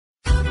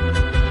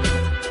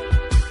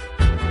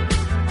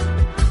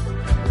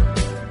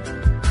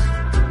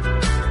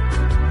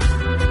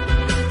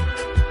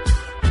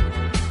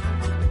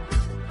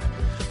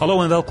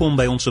Hallo en welkom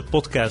bij onze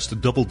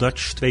podcast Double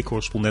Dutch, 2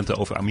 correspondenten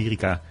over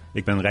Amerika.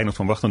 Ik ben Reinoud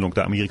van Wachtendonk,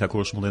 de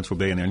Amerika-correspondent voor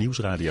BNR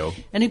Nieuwsradio.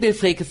 En ik ben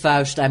Freke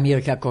Vuist, de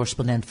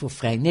Amerika-correspondent voor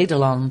Vrij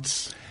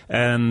Nederland.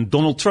 En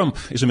Donald Trump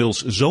is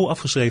inmiddels zo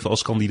afgeschreven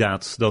als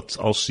kandidaat dat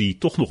als hij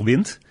toch nog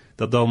wint,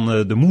 dat dan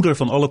de moeder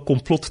van alle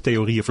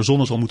complottheorieën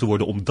verzonnen zal moeten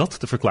worden om dat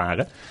te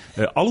verklaren.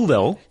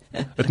 Alhoewel,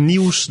 het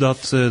nieuws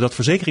dat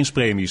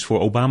verzekeringspremies voor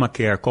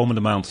Obamacare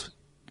komende maand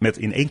met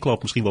in één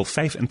klap misschien wel 25%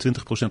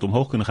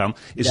 omhoog kunnen gaan,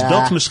 is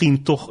dat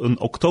misschien toch een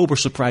oktober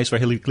surprise waar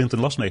Hillary Clinton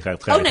last mee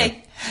gaat krijgen? Oh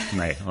nee.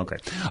 Nee,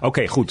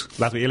 oké, goed.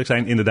 Laten we eerlijk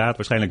zijn, inderdaad,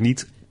 waarschijnlijk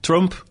niet.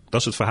 Trump, dat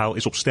is het verhaal,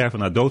 is op sterven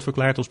na dood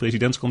verklaard als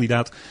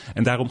presidentskandidaat.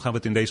 En daarom gaan we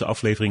het in deze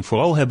aflevering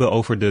vooral hebben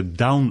over de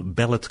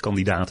down-ballot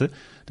kandidaten.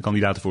 De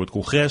kandidaten voor het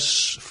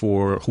congres,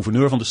 voor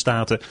gouverneur van de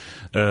staten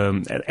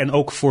en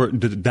ook voor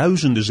de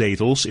duizenden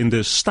zetels in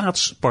de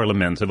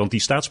staatsparlementen. Want die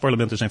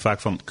staatsparlementen zijn vaak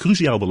van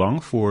cruciaal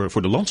belang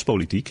voor de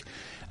landspolitiek.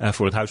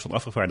 Voor het Huis van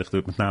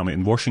Afgevaardigden, met name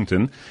in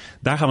Washington.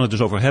 Daar gaan we het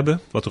dus over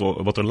hebben,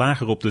 wat er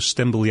lager op de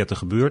stembiljetten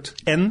gebeurt.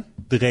 En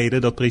de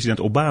reden dat president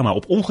Obama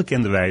op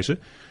ongekende wijze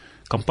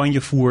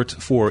campagne voert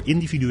voor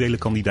individuele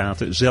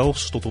kandidaten,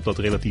 zelfs tot op dat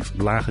relatief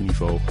lage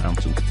niveau aan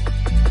toe.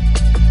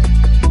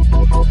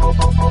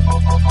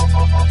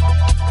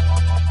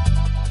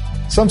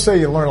 Some say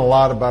you learn a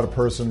lot about a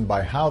person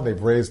by how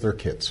they've raised their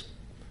kids.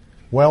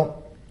 Well,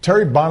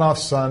 Terry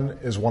Bonoff's son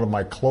is one of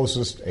my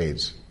closest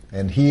aides,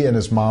 and he and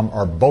his mom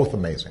are both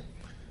amazing.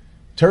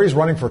 Terry's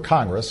running for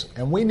Congress,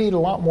 and we need a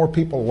lot more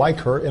people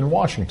like her in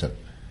Washington.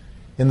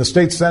 In the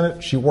state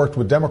Senate, she worked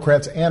with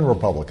Democrats and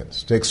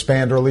Republicans to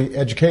expand early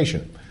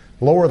education,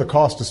 lower the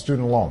cost of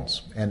student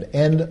loans, and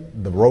end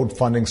the road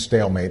funding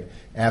stalemate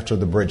after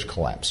the bridge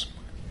collapse.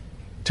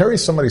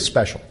 Terry's somebody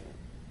special.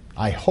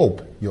 I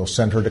hope you'll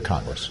send her to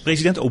Congress.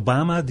 President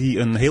Obama die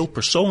een heel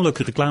persoonlijk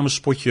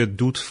reclamespotje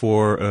doet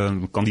voor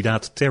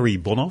kandidaat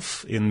Terry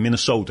Bonoff in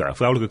Minnesota. Een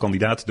vrouwelijke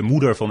kandidaat, de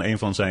moeder van een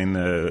van zijn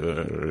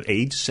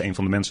aides, een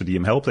van de mensen die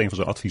hem helpt, een van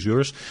zijn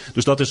adviseurs.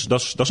 Dus dat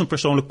is een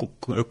persoonlijk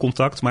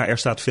contact, maar er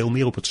staat veel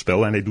meer op het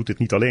spel. En hij doet dit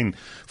niet alleen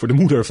voor de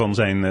moeder van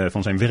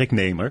zijn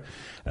werknemer.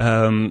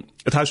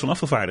 Het Huis van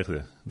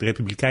Afgevaardigden, de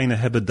Republikeinen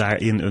hebben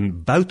daarin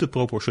een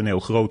buitenproportioneel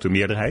grote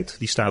meerderheid.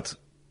 Die staat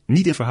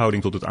niet in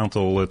verhouding tot het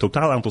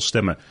totaal aantal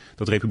stemmen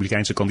dat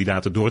Republikeinse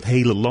kandidaten door het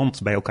hele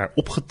land bij elkaar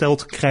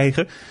opgeteld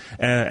krijgen.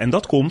 En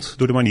dat komt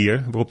door de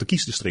manier waarop de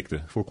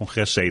kiesdistricten voor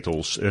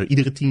congreszetels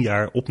iedere 10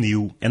 jaar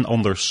opnieuw en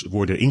anders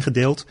worden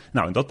ingedeeld.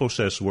 Nou, en dat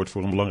proces wordt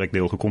voor een belangrijk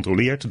deel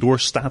gecontroleerd door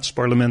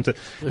staatsparlementen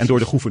en door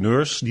de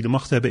gouverneurs die de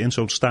macht hebben in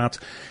zo'n staat.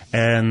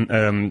 En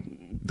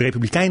de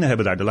Republikeinen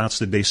hebben daar de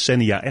laatste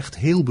decennia echt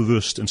heel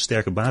bewust een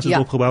sterke basis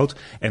opgebouwd.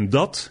 En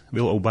dat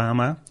wil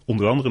Obama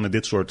onder andere met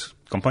dit soort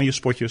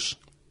campagnespotjes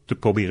te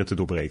proberen te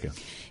doorbreken.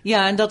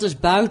 Ja, en dat is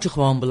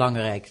buitengewoon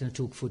belangrijk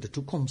natuurlijk voor de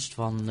toekomst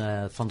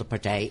van de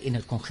partij in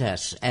het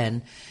congres.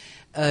 En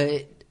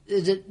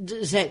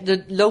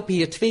er lopen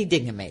hier 2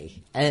 dingen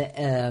mee.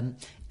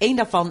 Eén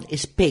daarvan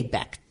is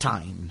payback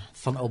time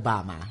van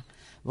Obama.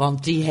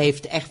 Want die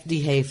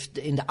heeft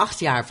in de 8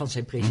 jaar van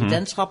zijn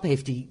presidentschap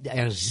heeft hij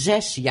er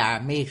 6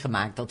 jaar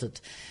meegemaakt dat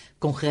het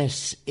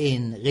congres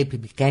in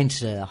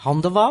republikeinse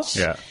handen was.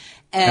 Ja.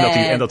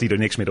 En dat hij er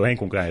niks meer doorheen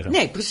kon krijgen.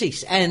 Nee,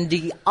 precies. En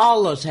die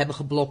alles hebben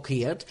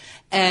geblokkeerd.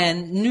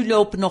 En nu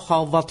lopen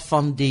nogal wat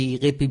van die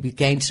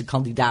republikeinse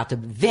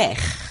kandidaten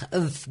weg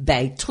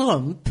bij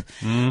Trump.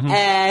 Mm-hmm.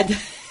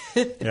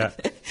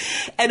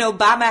 En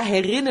Obama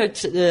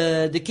herinnert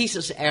de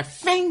kiezers er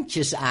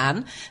fijntjes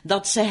aan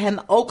dat ze hem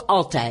ook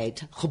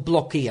altijd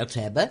geblokkeerd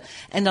hebben.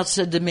 En dat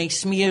ze de meest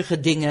smerige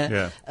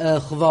dingen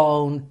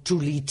gewoon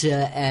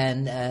toelieten.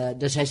 En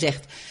dus hij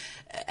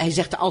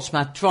zegt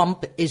alsmaar,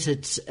 Trump is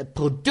het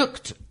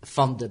product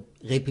van de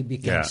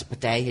Republikeinse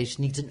partij, is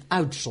niet een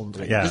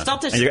uitzondering. Ja. Dus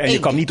dat is en je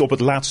kan niet op het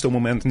laatste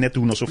moment net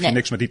doen alsof je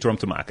niks met die Trump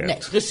te maken hebt.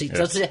 Nee, precies. Ja.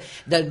 Dat is,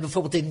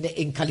 bijvoorbeeld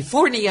in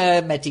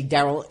Californië met die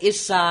Darrell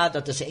Issa,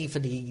 dat is een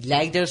van die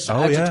leiders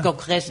uit het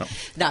congres.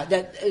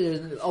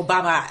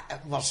 Obama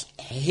was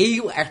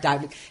heel erg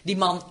duidelijk. Die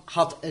man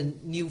had een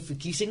nieuw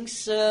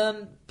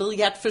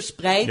verkiezingsbiljet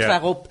verspreid,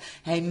 waarop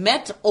hij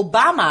met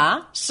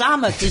Obama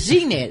samen te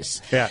zien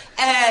is.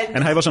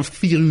 En hij was een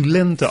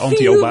virulente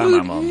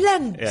anti-Obama man.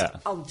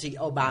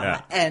 Anti-Obama.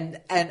 Ja.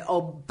 En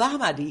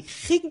Obama die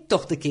ging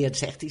toch de keer,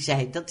 zegt hij,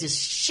 zei, dat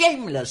is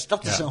shameless,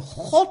 dat is een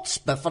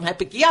godspe, van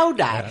heb ik jou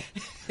daar.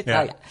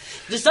 Ja.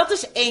 Dus dat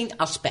is 1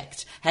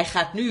 aspect. Hij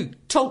gaat nu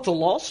total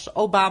loss,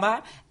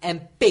 Obama,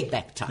 en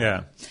payback time.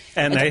 Ja.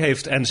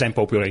 En zijn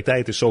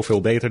populariteit is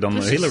zoveel beter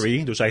dan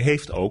Hillary, dus hij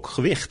heeft ook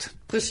gewicht.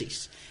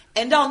 Precies.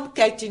 En dan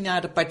kijkt hij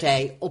naar de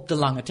partij op de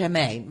lange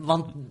termijn.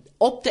 Want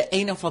op de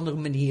een of andere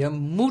manier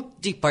moet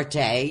die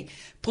partij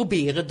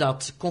proberen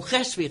dat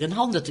congres weer in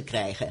handen te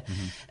krijgen.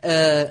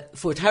 Mm-hmm.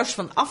 Voor het Huis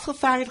van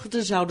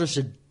Afgevaardigden zouden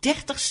ze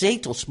 30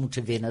 zetels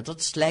moeten winnen.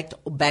 Dat lijkt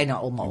bijna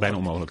onmogelijk. Bijna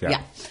onmogelijk,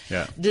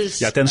 ja. Dus,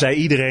 tenzij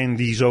iedereen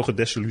die zo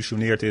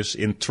gedesillusioneerd is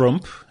in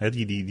Trump,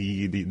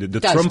 de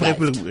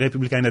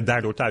Trump-republikeinen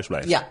daardoor thuis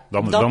blijven. Ja,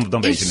 dan weet je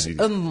het is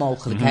niet. een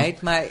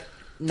mogelijkheid, maar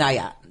nou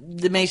ja,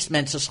 de meeste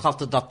mensen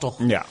schatten dat toch.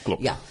 Ja,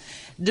 klopt. Ja.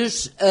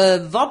 Dus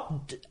wat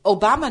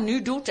Obama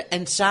nu doet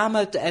en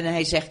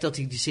hij zegt dat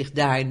hij zich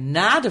daar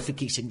na de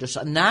verkiezing, dus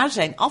na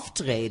zijn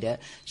aftreden,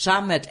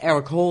 samen met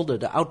Eric Holder,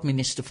 de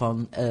oud-minister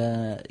van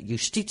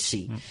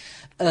Justitie,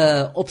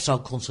 op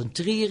zal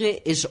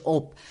concentreren, is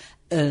op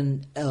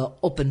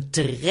een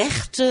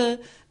terechte,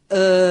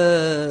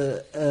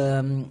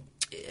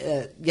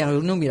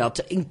 hoe noem je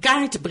dat? In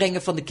kaart te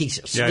brengen van de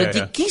kiezers.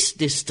 Die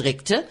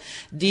kiesdistricten,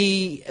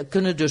 die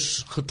kunnen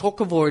dus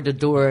getrokken worden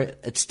door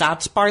het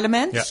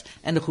staatsparlement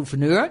en de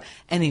gouverneur.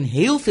 En in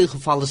heel veel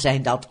gevallen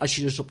zijn dat, als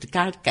je dus op de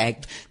kaart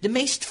kijkt, de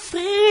meest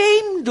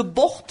vreemde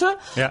bochten,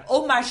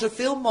 om maar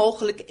zoveel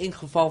mogelijk in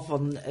geval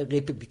van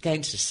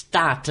republikeinse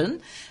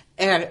staten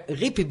er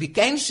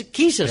republikeinse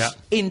kiezers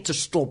in te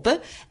stoppen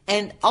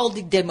en al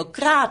die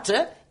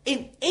democraten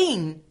in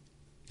één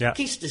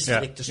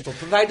kiesdistrict te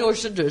stoppen, waardoor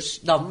ze dus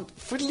dan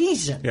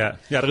verliezen. Ja,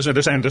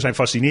 er zijn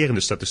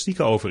fascinerende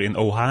statistieken over. In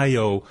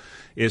Ohio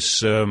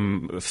is 75%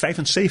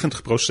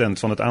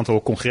 van het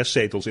aantal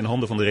congreszetels in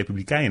handen van de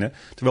Republikeinen,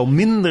 terwijl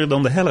minder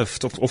dan de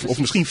helft, of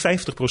misschien 50%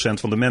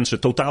 van de mensen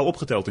totaal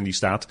opgeteld in die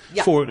staat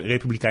voor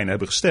Republikeinen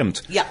hebben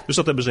gestemd. Ja. Dus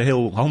dat hebben ze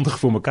heel handig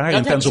voor elkaar.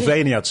 In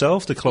Pennsylvania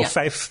hetzelfde. Ik geloof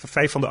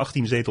 5 van de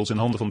 18 zetels in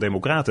handen van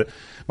Democraten.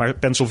 Maar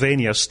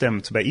Pennsylvania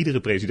stemt bij iedere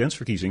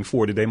presidentsverkiezing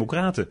voor de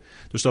Democraten.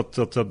 Dus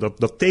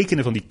dat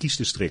tekenen van die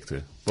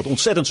kiesdistricten, wat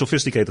ontzettend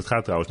sophisticated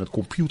gaat trouwens, met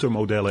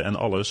computermodellen en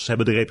alles,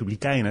 hebben de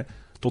Republikeinen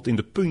tot in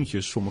de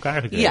puntjes voor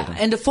elkaar gekregen. Ja,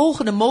 en de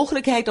volgende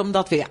mogelijkheid om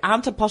dat weer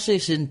aan te passen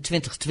is in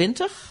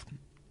 2020.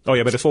 Oh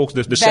ja, bij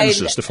de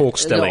census, de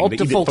volkstelling.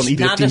 Van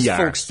iedere 10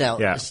 jaar.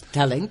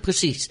 Volkstelling,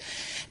 precies.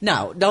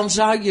 Nou,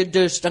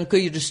 dan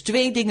kun je dus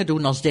 2 dingen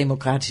doen als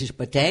Democratische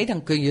Partij.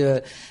 Dan kun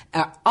je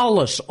er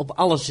op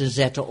alles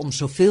zetten om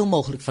zoveel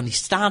mogelijk van die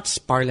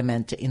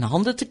staatsparlementen in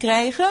handen te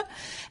krijgen.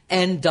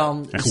 En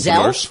dan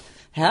zelf.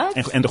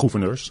 En de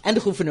gouverneurs. En de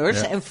gouverneurs.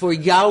 Ja. En voor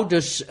jou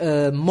dus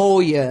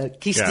mooie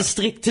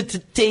kiesdistricten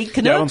te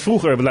tekenen. Ja, want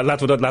vroeger,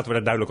 laten we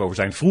daar duidelijk over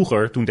zijn.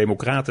 Vroeger, toen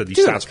democraten die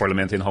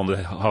staatsparlementen in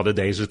handen hadden,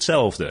 deden ze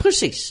hetzelfde.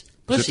 Precies.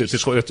 Dus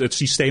het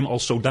systeem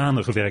als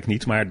zodanig werkt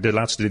niet. Maar de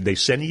laatste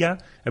decennia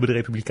hebben de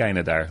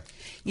Republikeinen daar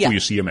goede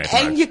sier mee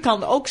gemaakt. En je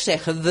kan ook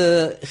zeggen,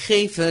 we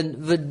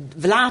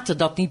laten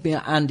dat niet meer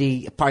aan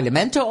die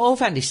parlementen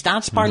over, aan die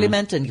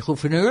staatsparlementen en die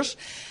gouverneurs.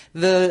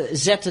 We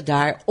zetten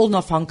daar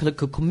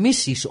onafhankelijke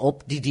commissies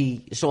op,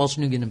 die zoals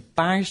nu in een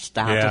paar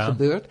staten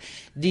gebeurt,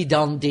 die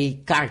dan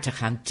die kaarten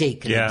gaan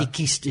tekenen, die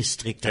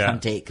kiesdistricten gaan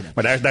tekenen.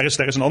 Maar daar is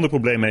een ander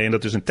probleem mee, en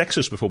dat is in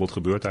Texas bijvoorbeeld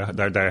gebeurd.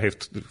 Daar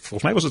heeft,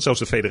 volgens mij was het zelfs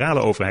de federale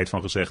overheid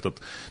van gezegd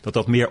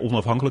dat meer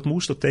onafhankelijk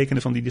moest, dat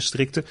tekenen van die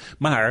districten.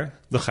 Maar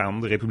dan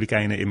gaan de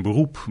Republikeinen in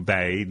beroep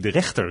bij de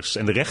rechters.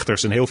 En de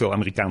rechters in heel veel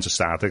Amerikaanse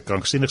staten,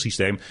 krankzinnig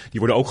systeem, die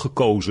worden ook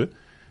gekozen.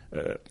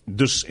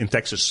 Dus in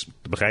Texas,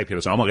 begrijp je,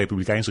 dat zijn allemaal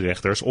Republikeinse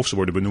rechters, of ze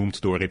worden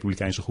benoemd door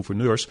Republikeinse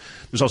gouverneurs.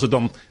 Dus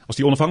als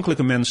die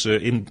onafhankelijke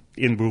mensen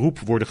in beroep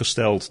worden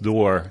gesteld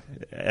door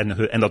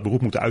en dat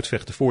beroep moeten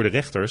uitvechten voor de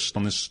rechters,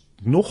 dan is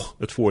nog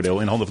het voordeel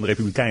in handen van de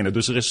Republikeinen.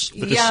 Dus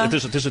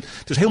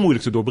het is heel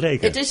moeilijk te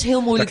doorbreken. Het is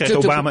heel moeilijk. Daar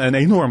krijgt Obama een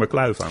enorme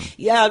kluif aan.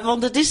 Ja,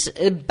 want het is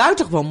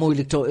buitengewoon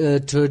moeilijk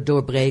te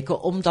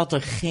doorbreken, omdat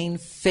er geen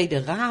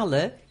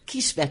federale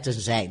kieswetten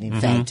zijn in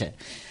feite.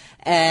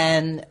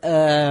 En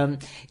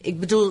ik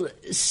bedoel,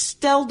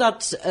 stel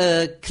dat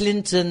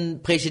Clinton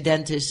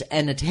president is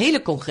en het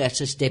hele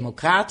congres is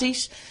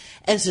democratisch.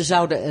 En ze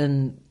zouden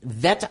een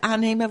wet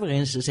aannemen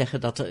waarin ze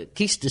zeggen dat de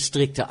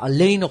kiesdistricten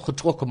alleen nog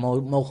getrokken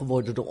mogen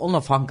worden door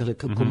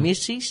onafhankelijke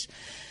commissies.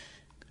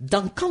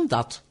 Dan kan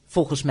dat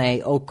volgens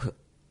mij ook.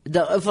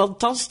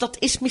 Want dat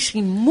is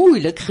misschien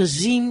moeilijk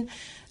gezien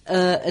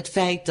het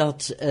feit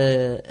dat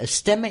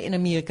stemmen in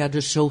Amerika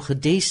dus zo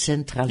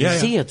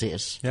gedecentraliseerd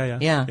is.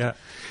 Ja.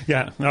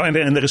 Nou,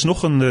 en er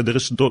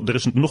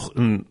is nog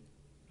een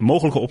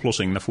mogelijke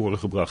oplossing naar voren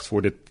gebracht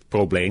voor dit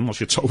probleem, als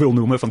je het zo wil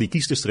noemen, van die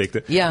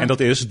kiesdistricten. Ja. En dat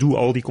is, doe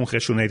al die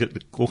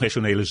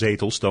congressionele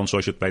zetels dan,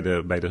 zoals je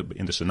het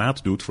in de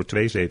Senaat doet, voor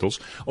 2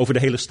 zetels, over de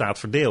hele staat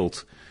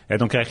verdeeld.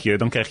 Dan krijg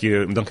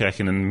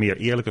je een meer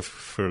eerlijke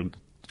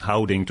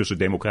verhouding tussen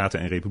democraten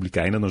en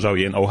republikeinen. Dan zou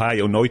je in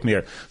Ohio nooit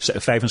meer 75-50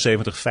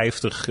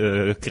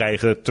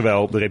 krijgen,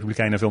 terwijl de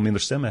republikeinen veel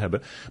minder stemmen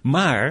hebben.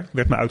 Maar,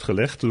 werd me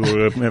uitgelegd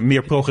door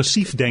meer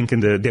progressief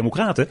denkende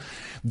democraten,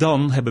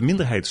 dan hebben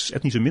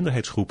etnische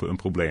minderheidsgroepen een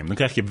probleem. Dan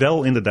krijg je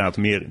wel inderdaad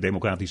meer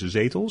democratische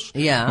zetels,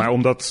 maar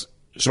omdat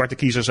zwarte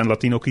kiezers en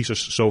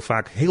Latino-kiezers zo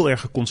vaak heel erg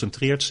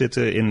geconcentreerd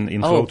zitten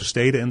in grote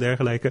steden en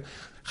dergelijke,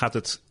 gaat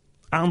het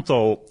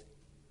aantal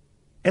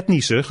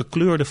etnische,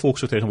 gekleurde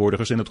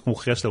volksvertegenwoordigers in het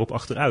congres daarop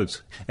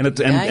achteruit. En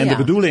de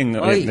bedoeling,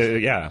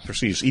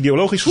 precies.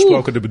 Ideologisch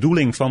gesproken, de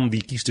bedoeling van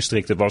die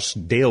kiesdistricten was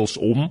deels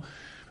om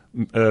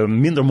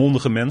minder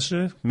mondige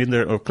mensen,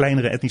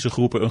 kleinere etnische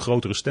groepen een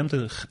grotere stem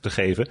te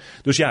geven.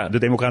 Dus ja, de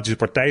Democratische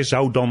Partij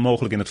zou dan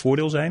mogelijk in het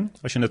voordeel zijn,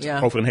 als je het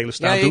over een hele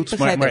staat doet,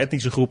 maar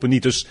etnische groepen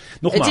niet. Dus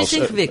nogmaals, het is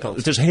ingewikkeld.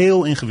 Het is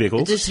heel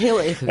ingewikkeld. Het is heel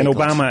ingewikkeld. En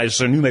Obama is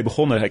er nu mee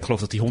begonnen. Ik geloof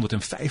dat hij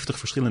 150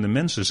 verschillende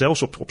mensen,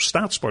 zelfs op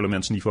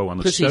staatsparlementsniveau aan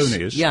het steunen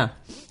is. Ja.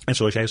 En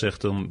zoals jij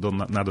zegt,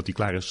 dan nadat hij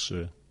klaar is,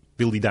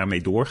 wil hij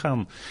daarmee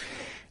doorgaan.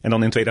 En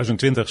dan in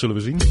 2020 zullen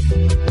we zien.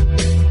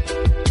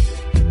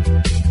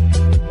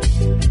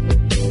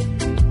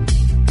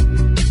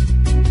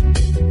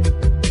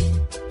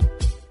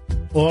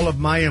 All of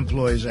my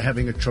employees are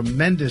having a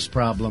tremendous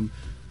problem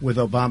with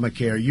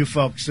Obamacare. You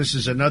folks, this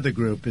is another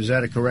group. Is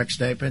that a correct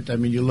statement? I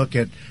mean, you look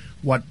at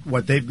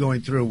what they're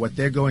going through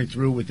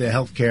with their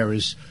health care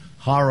is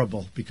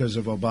horrible because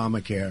of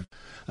Obamacare.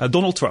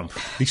 Donald Trump,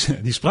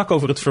 die sprak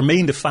over het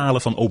vermeende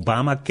falen van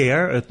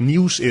Obamacare. Het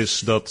nieuws is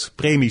dat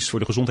premies voor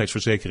de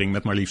gezondheidsverzekering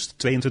met maar liefst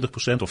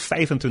 22% of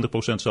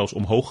 25% zelfs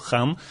omhoog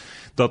gaan.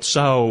 Dat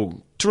zou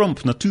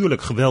Trump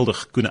natuurlijk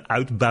geweldig kunnen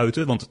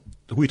uitbuiten, want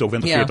hoe je het ook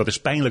went of keert, dat is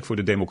pijnlijk voor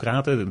de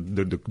Democraten.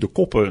 De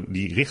koppen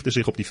die richten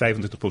zich op die 25%.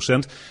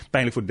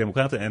 Pijnlijk voor de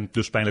Democraten en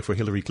dus pijnlijk voor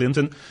Hillary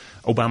Clinton.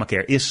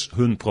 Obamacare is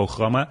hun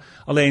programma.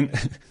 Alleen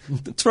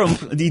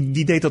Trump,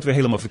 die deed dat weer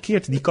helemaal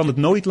verkeerd. Die kan het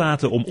nooit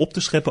laten om op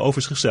te scheppen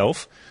over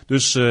zichzelf.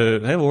 Dus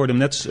we hoorden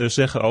hem net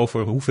zeggen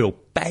over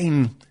hoeveel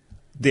pijn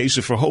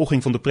deze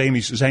verhoging van de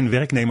premies zijn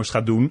werknemers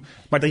gaat doen.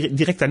 Maar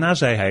direct daarna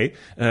zei hij,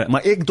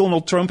 maar ik,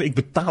 Donald Trump, ik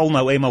betaal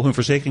nou eenmaal hun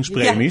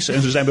verzekeringspremies. Ja.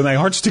 En ze zijn bij mij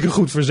hartstikke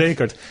goed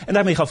verzekerd. En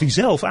daarmee gaf hij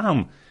zelf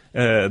aan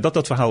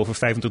dat verhaal over 25%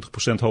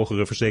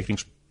 hogere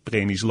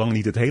verzekeringspremies lang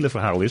niet het hele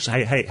verhaal is.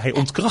 Hij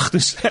ontkracht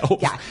dus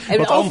zelf. Ja.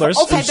 Wat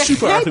anders, een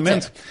super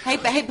argument.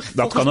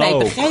 Volgens mij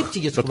begrijpt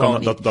hij het gewoon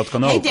niet. Dat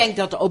kan ook. Hij denkt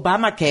dat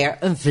Obamacare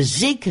een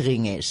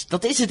verzekering is.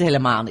 Dat is het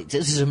helemaal niet.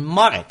 Het is een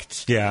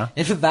markt. Ja.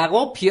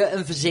 Waarop je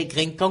een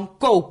verzekering kan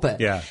kopen.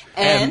 Ja.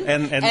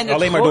 En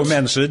alleen maar door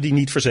mensen die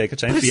niet verzekerd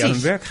zijn via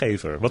hun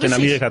werkgever. Wat in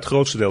Amerika het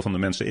grootste deel van de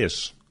mensen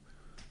is.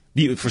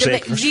 Die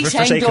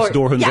verzekerd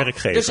door hun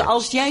werkgever. Dus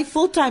als jij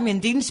fulltime in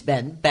dienst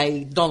bent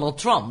bij Donald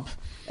Trump,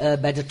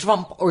 bij de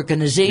Trump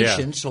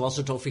Organization, zoals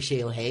het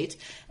officieel heet,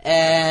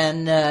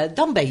 en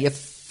dan ben je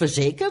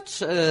verzekerd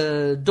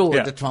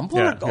door de Trump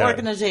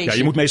Organization. Ja,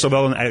 je moet meestal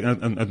wel een eigen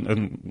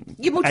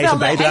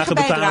bijdrage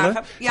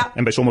betalen. Ja.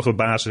 En bij sommige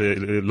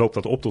bazen loopt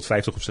dat op tot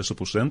 50 of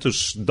 60%.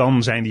 Dus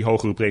dan zijn die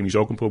hogere premies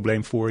ook een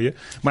probleem voor je.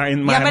 Maar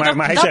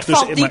hij zegt dus,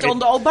 valt niet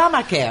onder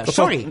Obamacare,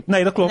 sorry.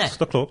 Nee, dat klopt.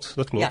 Dat klopt.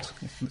 Ja.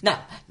 Nou,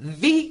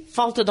 wie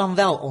valt er dan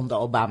wel onder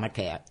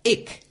Obamacare?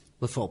 Ik.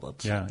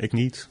 Bijvoorbeeld. Ja, ik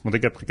niet. Want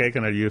ik heb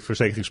gekeken naar die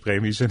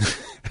verzekeringspremies en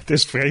het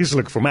is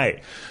vreselijk voor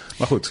mij.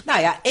 Maar goed.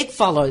 Nou ja, ik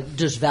val er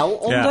dus wel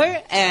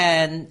onder.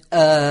 Ja.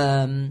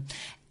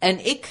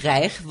 En ik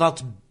krijg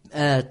wat 85%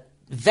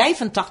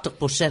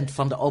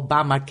 van de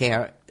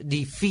Obamacare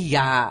die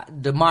via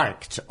de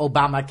markt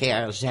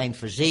Obamacare zijn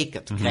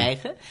verzekerd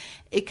krijgen.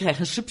 Ik krijg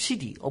een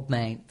subsidie op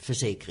mijn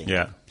verzekering.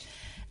 Ja.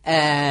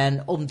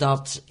 En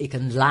omdat ik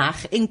een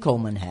laag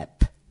inkomen heb.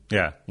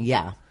 Ja.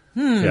 Ja.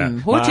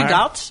 Hoort u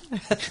dat?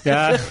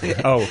 Ja,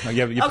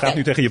 je praat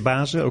nu tegen je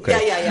bazen? Oké.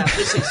 Ja,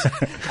 precies.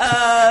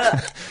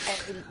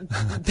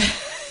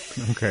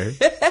 Oké.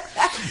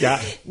 Ja.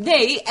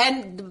 Nee,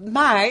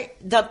 maar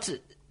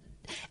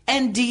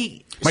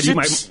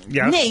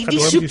die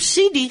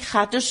subsidie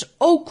gaat dus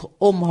ook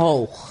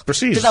omhoog.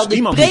 Precies. Terwijl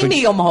die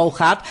premie omhoog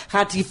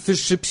gaat die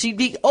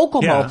subsidie ook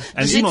omhoog. Ja,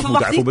 en dus iemand moet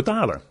daarvoor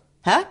betalen.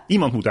 Huh?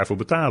 Iemand moet daarvoor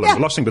betalen. Ja.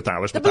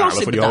 Belastingbetalers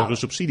betalen voor die hogere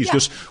subsidies. Ja.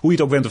 Dus hoe je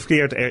het ook went of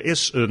keert,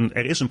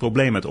 er is een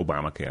probleem met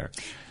Obamacare.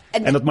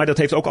 Maar dat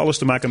heeft ook alles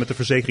te maken met de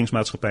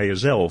verzekeringsmaatschappijen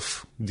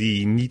zelf.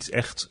 Die niet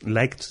echt,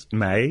 lijkt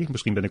mij,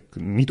 misschien ben ik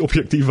niet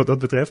objectief wat dat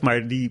betreft,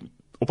 maar die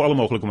op alle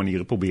mogelijke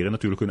manieren proberen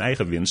natuurlijk hun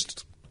eigen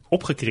winst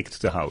opgekrikt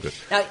te houden.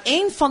 Nou,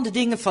 een van de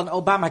dingen van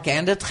Obamacare,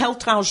 en dat geldt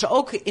trouwens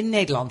ook in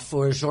Nederland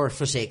voor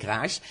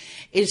zorgverzekeraars,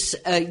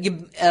 is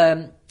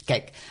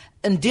kijk,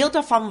 een deel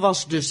daarvan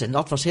was dus, en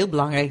dat was heel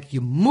belangrijk, je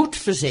moet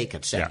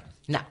verzekerd zijn. Ja.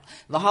 Nou,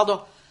 we hadden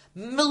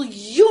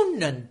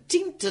miljoenen,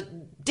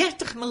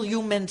 30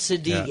 miljoen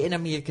mensen die in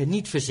Amerika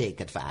niet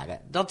verzekerd waren.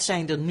 Dat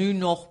zijn er nu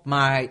nog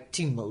maar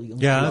 10 miljoen.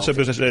 Ja,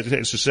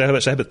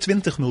 ze hebben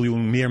 20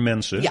 miljoen meer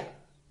mensen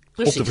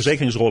op de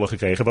verzekeringsrollen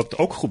gekregen.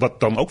 Wat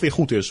dan ook weer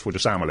goed is voor de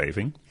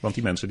samenleving. Want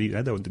die mensen,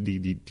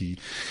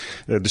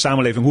 de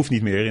samenleving hoeft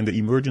niet meer in de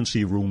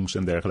emergency rooms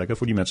en dergelijke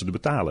voor die mensen te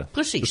betalen.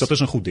 Precies. Dus dat is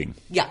een goed ding.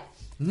 Ja.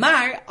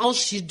 Maar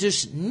als je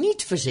dus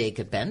niet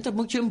verzekerd bent, dan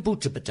moet je een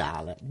boete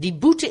betalen. Die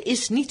boete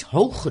is niet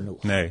hoog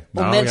genoeg. Nee,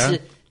 om mensen.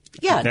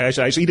 Ja. Nee,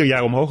 hij is ieder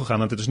jaar omhoog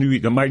gegaan. Het is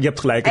nu, maar je hebt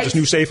gelijk, het is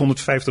nu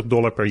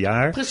 $750 per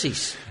jaar.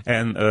 Precies.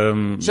 En,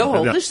 zo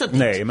hoog is dat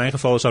niet. Nee, in mijn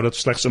geval zou dat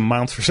slechts een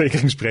maand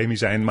verzekeringspremie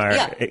zijn.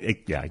 Maar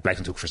ik blijf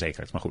natuurlijk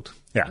verzekerd, maar goed.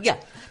 Ja,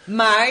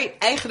 maar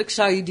eigenlijk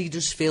zou je die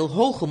dus veel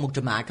hoger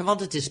moeten maken. Want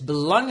het is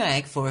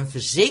belangrijk voor een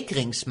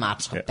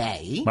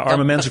verzekeringsmaatschappij. Ja. Maar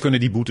arme mensen kunnen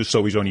die boetes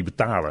sowieso niet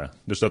betalen.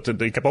 Dus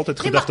ik heb altijd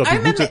gedacht dat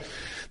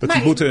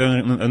die boete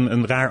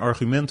een raar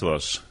argument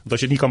was. Want als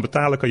je het niet kan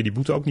betalen, kan je die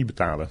boete ook niet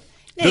betalen.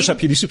 Nee. Dus heb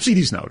je die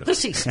subsidies nodig.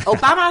 Precies.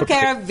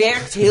 Obamacare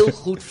werkt heel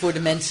goed voor de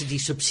mensen die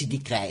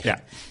subsidie krijgen.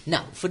 Ja.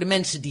 Nou, voor de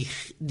mensen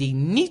die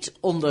niet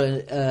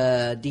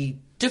die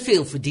te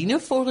veel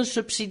verdienen voor een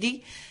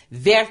subsidie,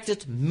 werkt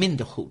het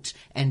minder goed.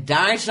 En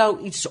daar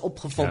zou iets op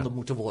gevonden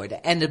moeten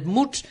worden.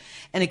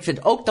 En ik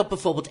vind ook dat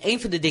bijvoorbeeld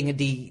een van de dingen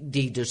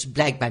die dus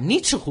blijkbaar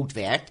niet zo goed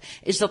werkt,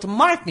 is dat de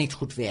markt niet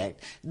goed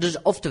werkt.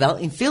 Dus oftewel,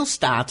 in veel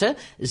staten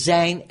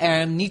zijn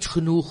er niet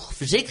genoeg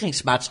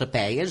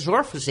verzekeringsmaatschappijen,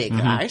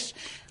 zorgverzekeraars,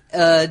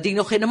 die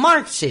nog in de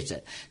markt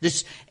zitten.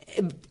 Dus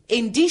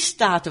in die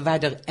staten waar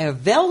er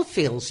wel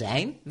veel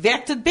zijn,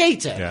 werkt het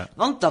beter. Ja.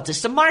 Want dat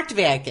is de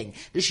marktwerking.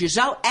 Dus je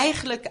zou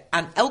eigenlijk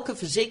aan elke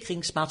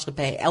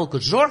verzekeringsmaatschappij, elke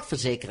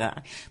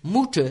zorgverzekeraar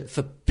moeten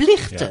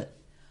verplichten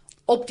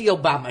op die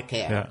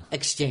Obamacare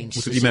exchange.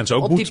 Moeten die mensen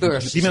ook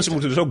die mensen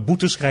moeten dus ook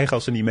boetes krijgen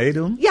als ze niet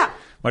meedoen? Ja.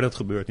 Maar dat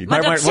gebeurt niet.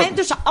 Maar dat zijn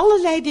dus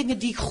allerlei dingen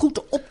die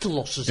goed op te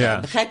lossen zijn. Ja.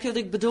 Begrijp je wat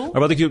ik bedoel?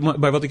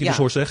 Maar wat ik je dus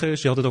hoor zeggen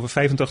is, je had het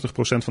over 85%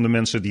 van de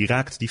mensen die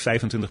raakt die 25%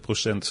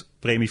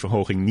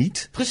 premieverhoging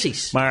niet.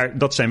 Precies. Maar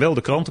dat zijn wel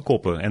de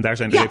krantenkoppen. En daar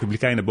zijn de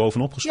Republikeinen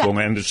bovenop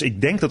gesprongen. Ja. En dus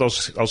ik denk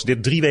dat als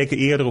dit 3 weken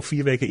eerder of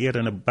 4 weken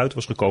eerder naar buiten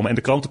was gekomen en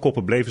de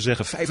krantenkoppen bleven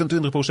zeggen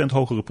 25%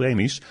 hogere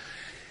premies.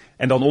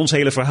 En dan ons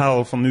hele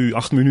verhaal van nu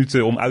 8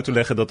 minuten om uit te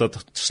leggen dat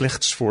dat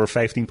slechts voor 15%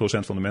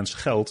 van de mensen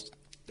geldt.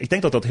 Ik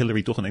denk dat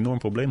Hillary toch een enorm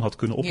probleem had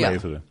kunnen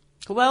opleveren.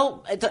 Ja.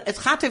 Wel, het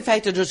gaat in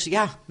feite dus,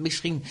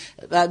 misschien.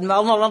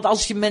 Want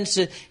als je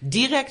mensen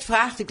direct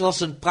vraagt. Ik las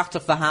een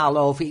prachtig verhaal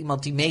over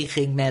iemand die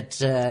meeging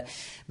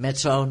met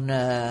zo'n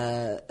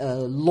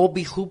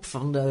lobbygroep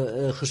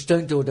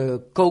gesteund door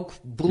de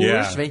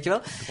Koch-broers, weet je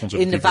wel.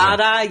 In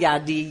Nevada,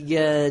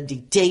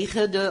 die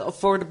tegen de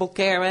Affordable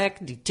Care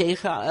Act, die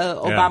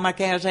tegen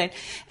Obamacare zijn.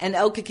 En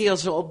elke keer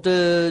als ze op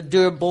de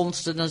deur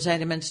bonsten, dan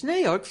zeiden mensen,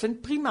 nee hoor, ik vind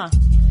het prima.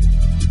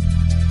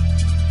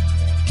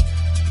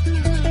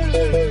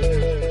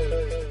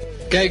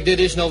 Kijk, dit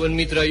is nou een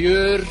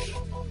mitrailleur.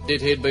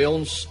 Dit heet bij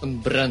ons een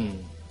Bren.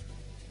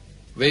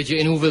 Weet je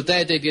in hoeveel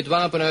tijd ik dit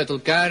wapen uit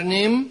elkaar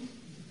neem?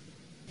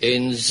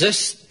 In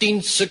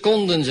 16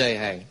 seconden, zei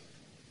hij.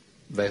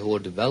 Wij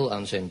hoorden wel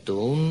aan zijn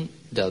toon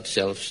dat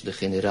zelfs de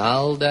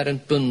generaal daar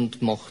een punt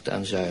mocht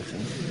aan zuigen.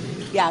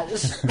 Ja,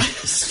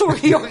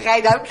 sorry jongen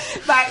Reinoud,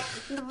 maar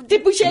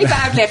dit moet je even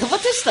uitleggen. Wat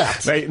is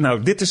dat? Nee,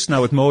 dit is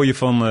nou het mooie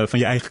van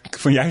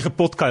je eigen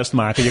podcast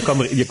maken.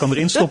 Je kan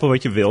erin stoppen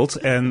wat je wilt.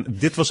 En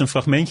dit was een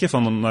fragmentje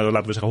van,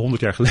 laten we zeggen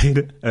 100 jaar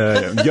geleden.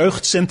 Een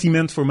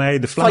jeugdsentiment voor mij.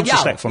 De Vlaamse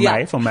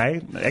schrijver, van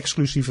mij,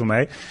 exclusief van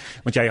mij.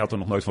 Want jij had er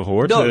nog nooit van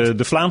gehoord.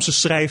 De Vlaamse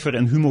schrijver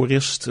en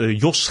humorist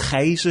Jos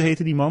Gijzen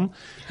heette die man.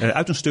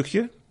 Uit een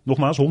stukje.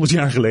 Nogmaals, 100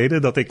 jaar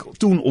geleden, dat ik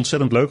toen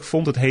ontzettend leuk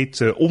vond. Het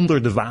heet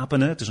Onder de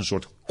Wapenen. Het is een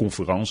soort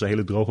conferentie, een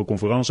hele droge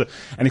conferentie.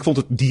 En ik vond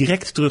het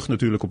direct terug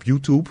natuurlijk op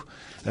YouTube.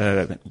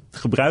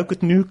 Gebruik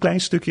het nu,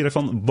 klein stukje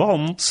daarvan,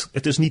 want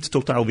het is niet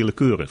totaal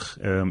willekeurig.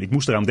 Ik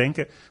moest eraan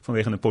denken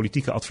vanwege een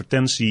politieke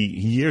advertentie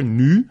hier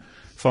nu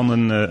van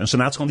een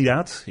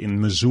senaatskandidaat in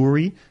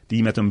Missouri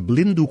die met een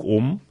blinddoek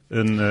om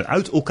een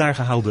uit elkaar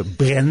gehaalde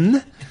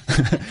Bren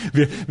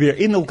weer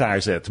in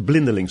elkaar zet.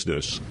 Blindelings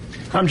dus.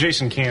 I'm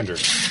Jason Kander,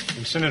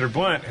 and Senator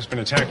Blunt has been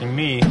attacking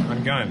me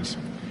on guns.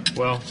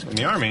 Well, in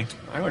the Army,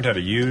 I learned how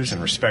to use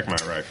and respect my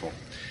rifle.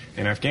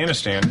 In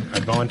Afghanistan, I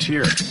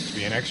volunteered to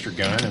be an extra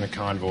gun in a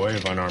convoy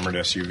of unarmored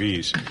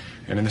SUVs.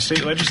 And in the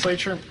state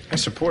legislature, I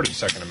supported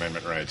Second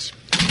Amendment rights.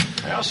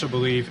 I also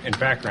believe in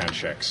background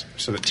checks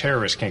so that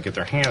terrorists can't get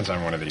their hands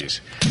on one of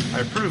these. I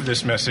approve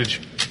this message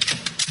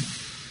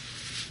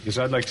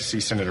because I'd like to see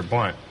Senator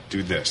Blunt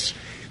do this.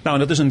 Nou,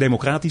 en dat is een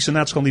democratisch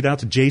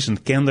senaatskandidaat.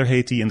 Jason Kander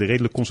heet hij in de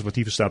redelijk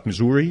conservatieve staat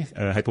Missouri.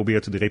 Hij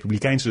probeert de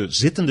republikeinse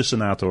zittende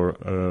senator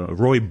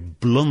Roy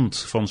Blunt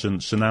van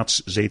zijn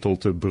senaatszetel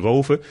te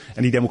beroven.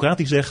 En die democraat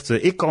die zegt,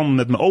 ik kan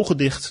met mijn ogen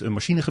dicht een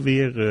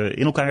machinegeweer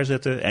in elkaar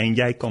zetten en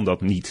jij kan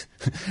dat niet.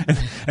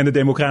 En de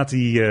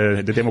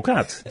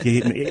democraat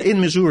in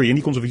Missouri, in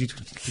die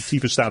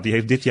conservatieve staat, die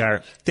heeft dit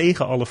jaar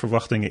tegen alle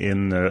verwachtingen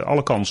in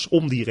alle kans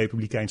om die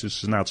republikeinse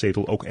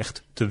senaatszetel ook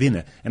echt te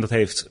winnen. En dat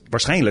heeft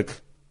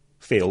waarschijnlijk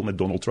veel met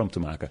Donald Trump te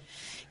maken.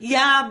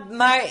 Ja,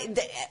 maar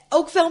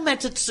ook wel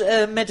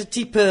met het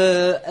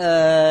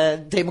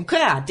type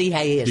democraat die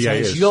hij is. Hij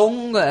is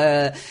jong.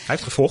 Hij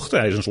heeft gevochten,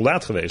 hij is een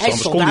soldaat geweest. Hij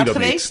is soldaat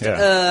geweest.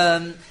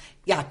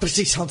 Ja,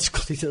 precies, anders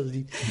kon hij dat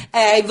niet.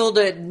 Hij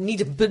wilde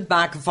niet een punt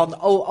maken van,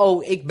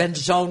 ik ben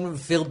zo'n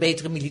veel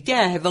betere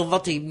militair.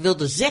 Wat hij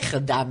wilde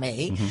zeggen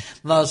daarmee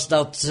was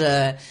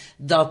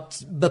dat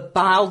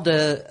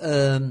bepaalde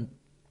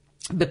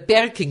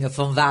beperkingen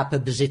van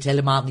wapenbezit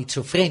helemaal niet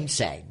zo vreemd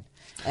zijn.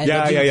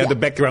 De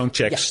background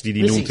checks die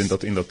hij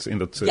noemt in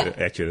dat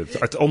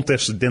het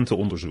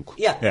antecedentenonderzoek.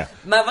 Ja,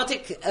 maar wat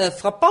ik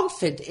frappant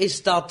vind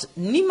is dat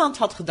niemand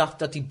had gedacht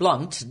dat die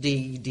Blunt,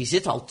 die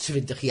zit al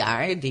 20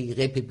 jaar, die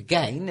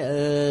republikein,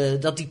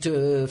 dat die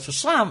te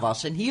verslaan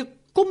was. En hier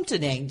komt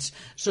ineens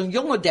zo'n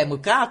jonge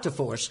democraat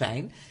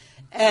tevoorschijn.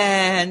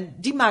 En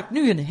die maakt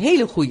nu een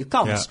hele goede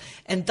kans. Ja.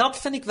 En dat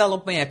vind ik wel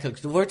opmerkelijk.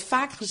 Er wordt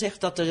vaak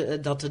gezegd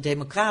dat de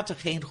democraten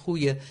geen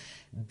goede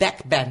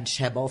backbench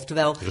hebben.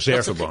 Oftewel,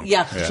 reservebank.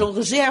 Zo'n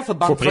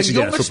reservebank van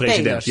jonge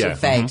spelers in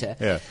feite.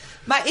 Mm-hmm. Ja.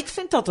 Maar ik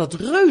vind dat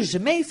reuze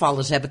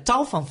meevallen. Ze hebben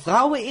tal van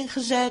vrouwen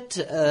ingezet.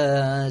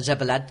 Ze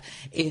hebben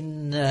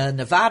in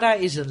Nevada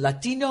is een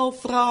Latino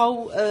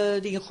vrouw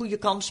die een goede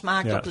kans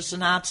maakt op de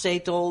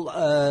senaatzetel.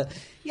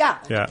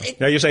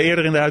 Je zei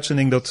eerder in de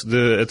uitzending dat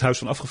het Huis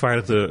van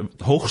Afgevaardigden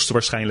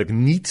hoogstwaarschijnlijk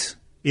niet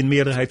in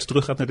meerderheid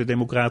teruggaat naar de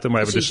Democraten.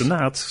 Maar de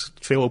Senaat,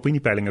 veel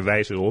opiniepeilingen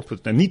wijzen erop.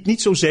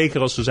 Niet zo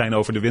zeker als ze zijn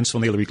over de winst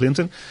van Hillary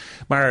Clinton.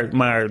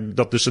 Maar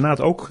dat de Senaat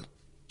ook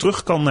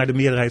terug kan naar de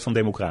meerderheid van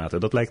Democraten.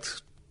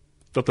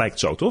 Dat lijkt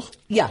zo, toch?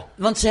 Ja,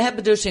 want ze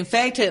hebben dus in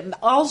feite,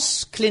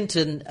 als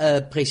Clinton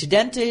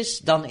president is,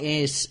 dan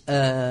is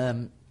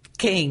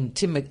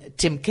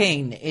Tim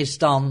Kaine is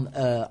dan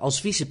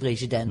als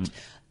vicepresident,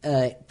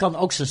 kan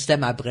ook zijn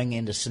stem uitbrengen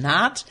in de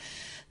Senaat.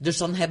 Dus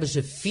dan hebben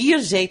ze 4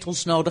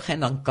 zetels nodig en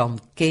dan kan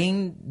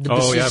Kaine de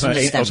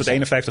beslissende stem. Als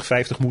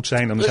het 51-50 moet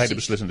zijn, dan is hij de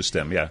beslissende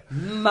stem, ja.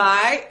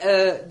 Maar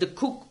de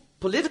Cook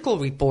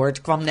Political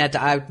Report kwam net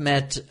uit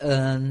met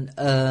een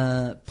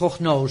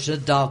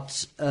prognose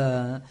dat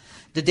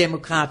de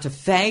Democraten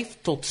 5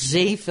 tot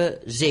 7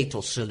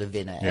 zetels zullen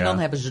winnen. Ja. En dan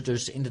hebben ze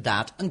dus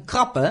inderdaad een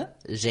krappe,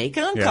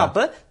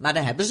 maar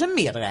dan hebben ze een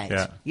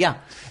meerderheid.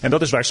 Ja. En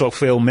dat is waar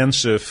zoveel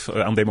mensen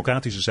aan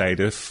democratische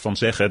zijde van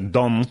zeggen,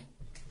 dan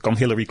kan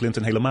Hillary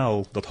Clinton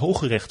helemaal dat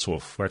hoge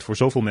rechtshof, waar het voor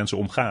zoveel mensen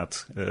om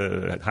gaat,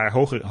 haar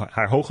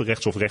hoge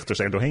rechtshof-rechters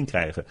er doorheen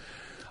krijgen.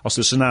 Als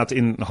de Senaat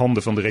in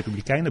handen van de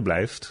Republikeinen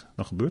blijft,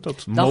 dan gebeurt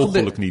dat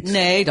mogelijk niet.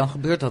 Nee, dan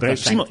gebeurt dat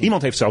niet.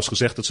 Iemand heeft zelfs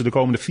gezegd dat ze de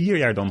komende 4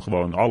 jaar dan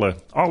gewoon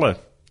alle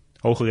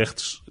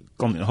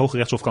hoge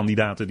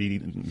rechtshofkandidaten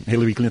die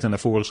Hillary Clinton naar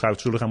voren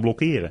schuift, zullen gaan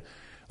blokkeren.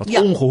 Wat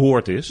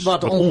ongehoord is.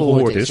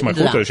 Maar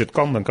goed, als je het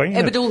kan, dan kan je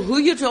het. Ik bedoel,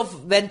 hoe je het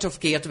went of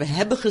keert. We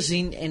hebben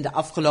gezien in de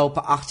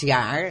afgelopen 8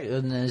 jaar,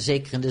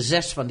 zeker in de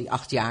 6 van die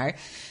 8 jaar,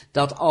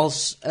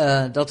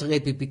 dat de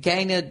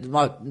Republikeinen,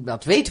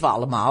 dat weten we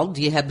allemaal,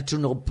 die hebben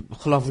toen op,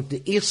 geloof ik,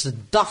 de eerste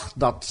dag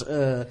dat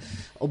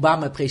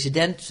Obama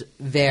president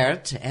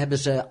werd, hebben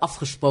ze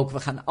afgesproken,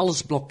 we gaan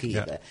alles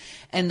blokkeren. Ja.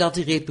 En dat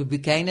de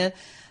Republikeinen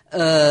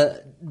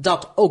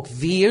dat ook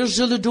weer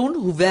zullen doen,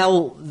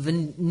 hoewel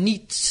we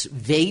niet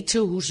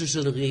weten hoe ze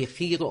zullen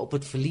reageren op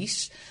het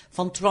verlies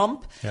van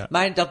Trump. Ja.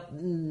 Maar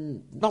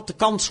dat de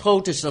kans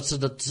groot is dat ze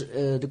dat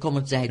de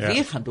komende tijd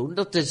weer gaan doen,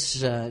 dat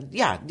is,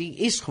 die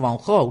is gewoon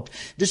groot.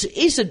 Dus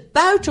is het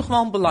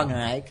buitengewoon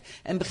belangrijk,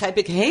 en begrijp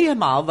ik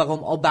helemaal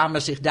waarom Obama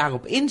zich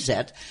daarop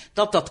inzet,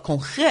 dat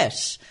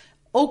congres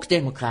ook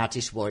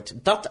democratisch wordt.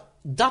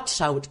 Dat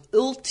zou het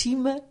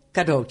ultieme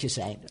cadeautje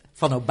zijn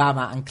van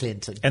Obama aan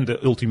Clinton. En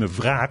de ultieme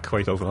wraak, waar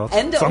je het over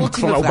had,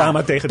 van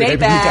Obama tegen de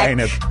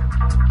Republikeinen.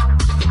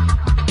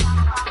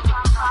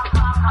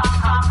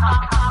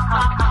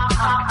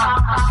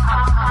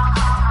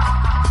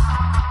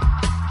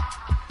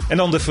 En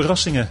dan de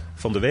verrassingen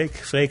van de week.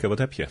 Freke, wat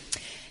heb je?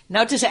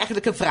 Nou, het is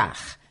eigenlijk een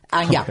vraag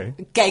aan jou.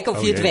 Kijk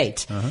of je het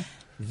weet. Uh-huh.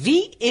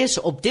 Wie is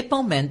op dit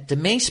moment de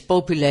meest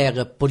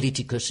populaire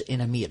politicus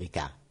in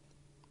Amerika?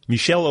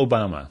 Michelle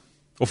Obama.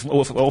 Of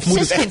moet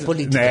het echt?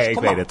 Politicus. Nee, ik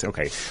weet het.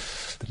 Oké.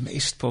 De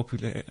meest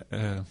populaire.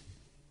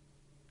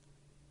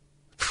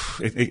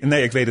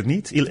 Ik weet het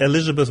niet.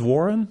 Elizabeth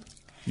Warren,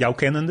 jouw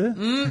kennende.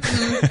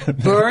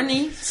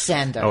 Bernie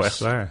Sanders. Oh, echt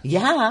waar?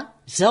 Ja,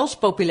 zelfs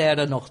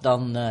populairder nog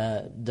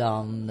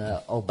dan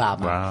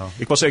Obama. Wauw.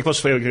 Had ik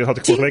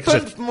vorige week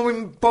gezegd.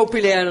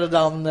 Populairder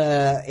dan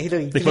Hillary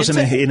Clinton. Ik was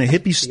in een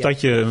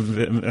hippie-stadje,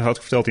 had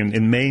ik verteld,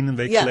 in Maine een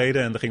week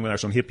geleden. En dan gingen we naar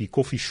zo'n hippie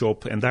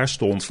coffeeshop. En daar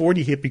stond, voor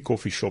die hippie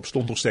coffeeshop,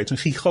 stond nog steeds een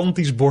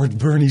gigantisch bord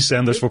Bernie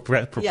Sanders voor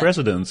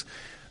president.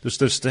 Dus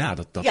dat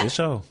is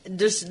zo.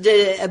 Dus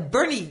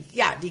Bernie,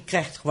 die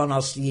krijgt gewoon,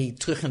 als hij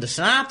terug in de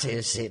Senaat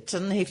zit,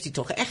 dan heeft hij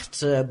toch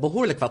echt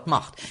behoorlijk wat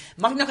macht.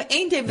 Mag ik nog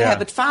één ding? We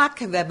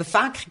hebben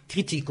vaak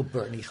kritiek op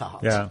Bernie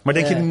gehad. Ja, maar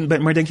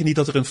denk je niet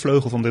dat er een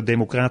vleugel van de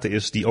Democraten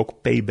is die ook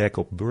payback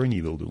op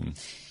Bernie wil doen?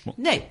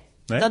 Nee.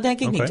 Dat denk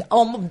ik niet.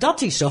 Omdat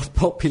hij zo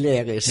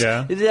populair is.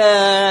 Ja.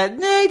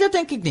 Nee, dat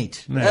denk ik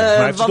niet. Nee,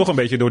 maar het is toch een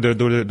beetje door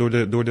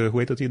de hoe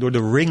heet dat hier? Door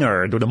de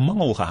ringer, door de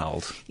mangel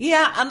gehaald.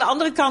 Ja, aan de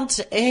andere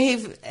kant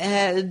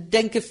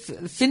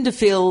vinden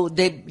veel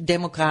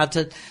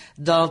democraten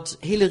dat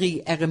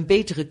Hillary er een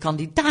betere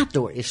kandidaat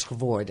door is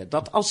geworden.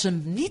 Dat als ze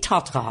hem niet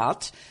had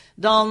gehad,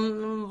 dan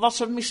was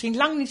ze misschien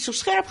lang niet zo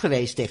scherp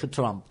geweest tegen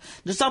Trump.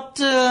 Dus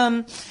dat.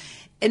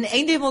 En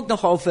één ding wil ik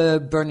nog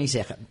over Bernie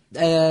zeggen.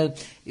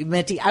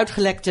 Met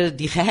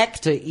die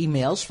gehackte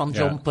e-mails van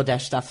John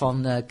Podesta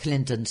van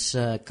Clintons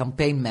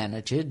campaign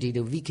manager, die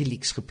door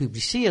WikiLeaks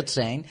gepubliceerd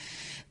zijn.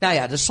 Nou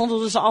ja, er stonden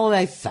dus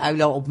allerlei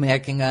vuile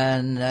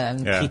opmerkingen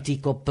en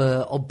kritiek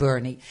op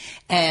Bernie.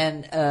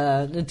 En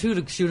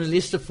natuurlijk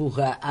journalisten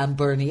vroegen aan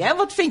Bernie, en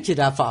wat vind je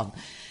daarvan?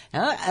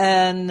 Ja,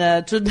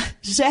 en toen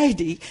zei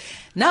hij...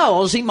 Nou,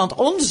 als iemand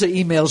onze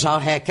e-mail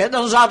zou hacken...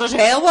 dan zouden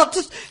ze heel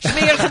wat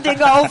smerige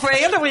dingen over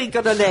Hillary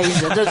kunnen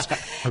lezen. Dus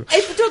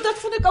ik bedoel, dat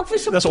vond ik ook weer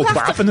zo prachtig. Dat is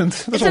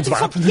ontwapenend. Dat is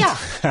ontwapenend. Ja,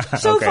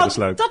 zo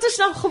okay, dat is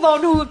nou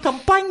gewoon hoe een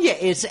campagne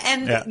is.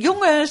 En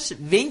jongens,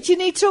 wind je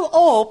niet zo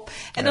op.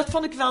 En dat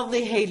vond ik wel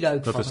weer heel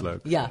leuk van hem.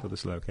 Ja. Dat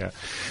is leuk, ja.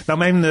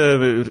 Nou,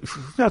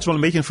 het is wel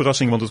een beetje een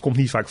verrassing, want het komt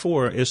niet vaak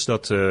voor... is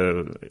dat,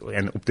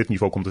 en op dit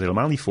niveau komt het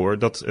helemaal niet voor...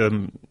 dat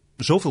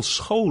zoveel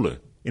scholen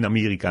in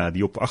Amerika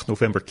die op 8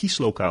 november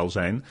kieslokaal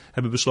zijn...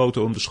 hebben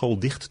besloten om de school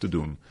dicht te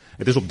doen.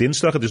 Het is op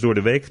dinsdag, het is door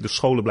de week. De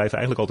scholen blijven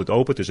eigenlijk altijd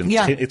open. Het is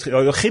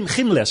een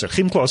gymlessen,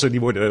 gymklassen die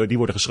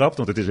worden geschrapt...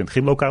 want het is in het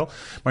gymlokaal.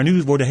 Maar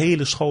nu worden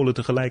hele scholen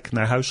tegelijk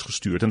naar huis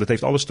gestuurd. En dat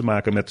heeft alles te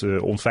maken met de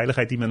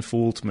onveiligheid die men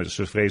voelt.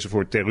 Ze vrezen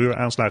voor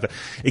terreuraanslagen.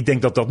 Ik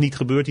denk dat dat niet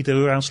gebeurt, die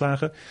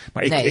terreuraanslagen.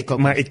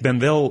 Maar ik ben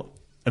wel...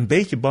 een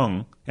beetje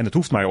bang, en het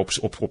hoeft maar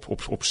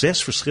op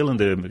 6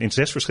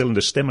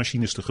 verschillende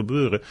stemmachines te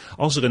gebeuren...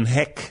 als er een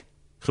hack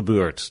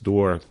gebeurt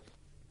door,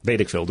 weet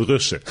ik veel, de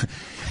Russen...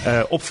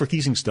 op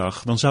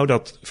verkiezingsdag, dan zou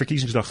dat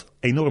verkiezingsdag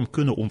enorm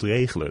kunnen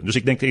ontregelen. Dus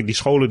ik denk, die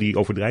scholen die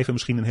overdrijven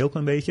misschien een heel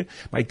klein beetje...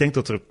 maar ik denk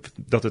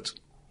dat het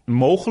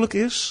mogelijk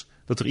is...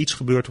 dat er iets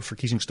gebeurt op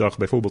verkiezingsdag,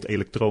 bijvoorbeeld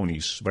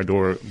elektronisch...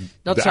 waardoor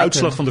de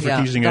uitslag van de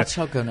verkiezingen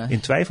in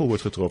twijfel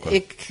wordt getrokken.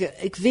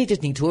 Ik weet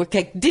het niet hoor.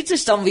 Kijk, dit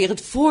is dan weer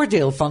het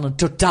voordeel van een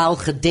totaal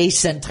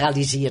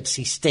gedecentraliseerd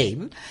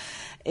systeem.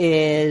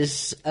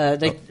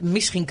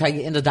 Misschien kan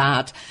je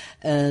inderdaad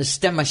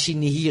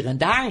stemmachine hier en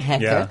daar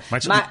hacken. Ja,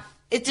 maar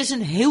het is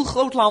een heel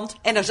groot land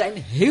en er zijn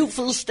heel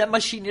veel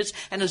stemmachines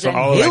en er zijn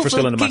heel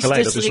veel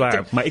kiesdistricten. Dat is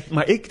waar.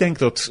 Maar ik denk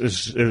dat...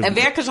 en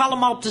werken ze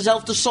allemaal op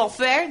dezelfde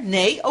software?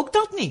 Nee, ook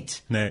dat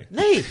niet.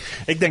 Nee.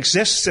 Ik denk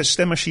 6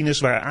 stemmachines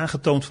waar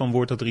aangetoond van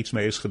wordt dat er iets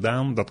mee is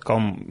gedaan. Dat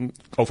kan,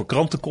 over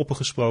krantenkoppen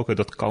gesproken,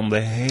 dat kan de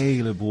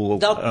hele boel...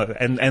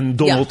 en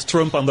Donald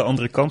Trump aan de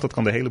andere kant, dat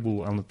kan de hele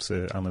boel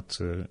aan het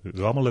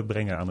rammelen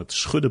brengen, aan het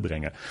schudden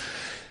brengen.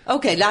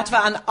 Oké, laten we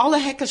aan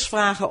alle hackers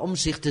vragen om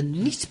zich er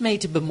niet mee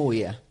te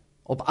bemoeien.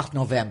 Op 8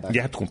 november.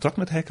 Je hebt contact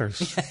met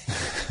hackers.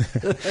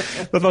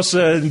 Dat was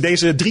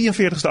deze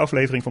 43e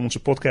aflevering van onze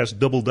podcast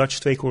Double Dutch.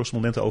 2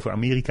 correspondenten over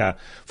Amerika.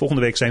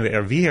 Volgende week zijn we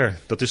er weer.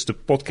 Dat is de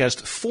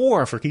podcast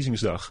voor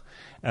verkiezingsdag.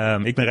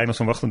 Ik ben Reinhard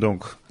van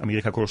Wachtendonk,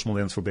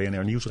 Amerika-correspondent voor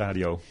BNR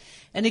Nieuwsradio.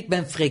 En ik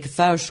ben Freke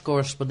Vuijs,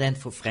 correspondent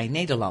voor Vrij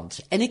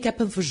Nederland. En ik heb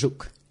een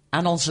verzoek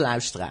aan onze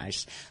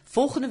luisteraars.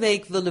 Volgende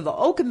week willen we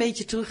ook een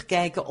beetje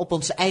terugkijken op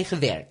ons eigen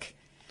werk.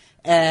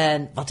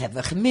 En wat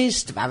hebben we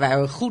gemist? Waar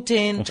waren we goed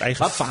in? Ons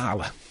eigen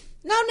falen.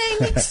 Nou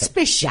nee, niet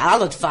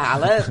speciaal het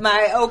falen.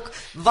 Maar ook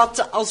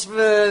wat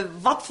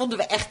vonden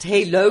we echt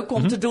heel leuk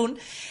om te doen.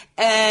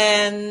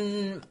 En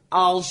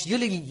als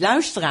jullie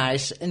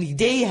luisteraars een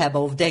idee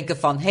hebben of denken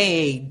van...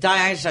 hey,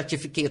 daar zat je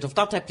verkeerd of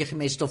dat heb je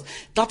gemist of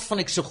dat vond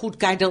ik zo goed.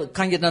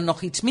 Kan je er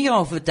nog iets meer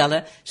over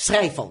vertellen?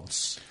 Schrijf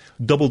ons.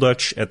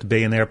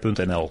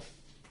 doubledutch@bnr.nl.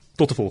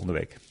 Tot de volgende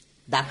week.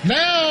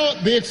 Now,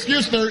 the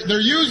excuse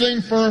they're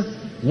using for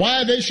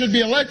why they should be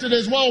elected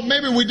is, well,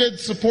 maybe we did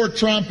support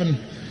Trump and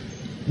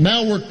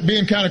now we're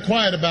being kind of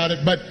quiet about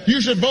it, but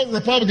you should vote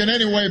Republican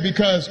anyway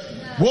because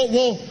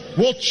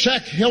we'll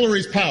check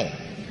Hillary's power.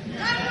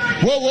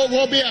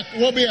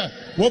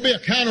 We'll be a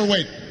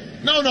counterweight.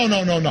 No.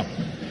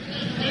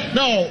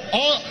 No,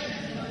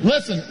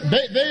 listen,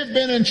 they've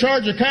been in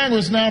charge of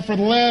Congress now for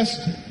the last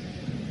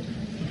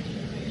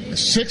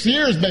 6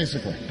 years,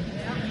 basically.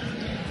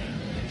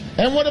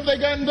 And what have they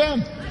gotten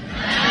done?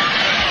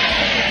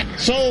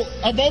 So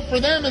a vote for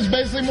them is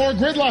basically more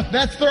gridlock.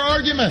 That's their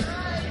argument.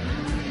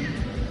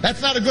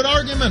 That's not a good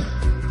argument.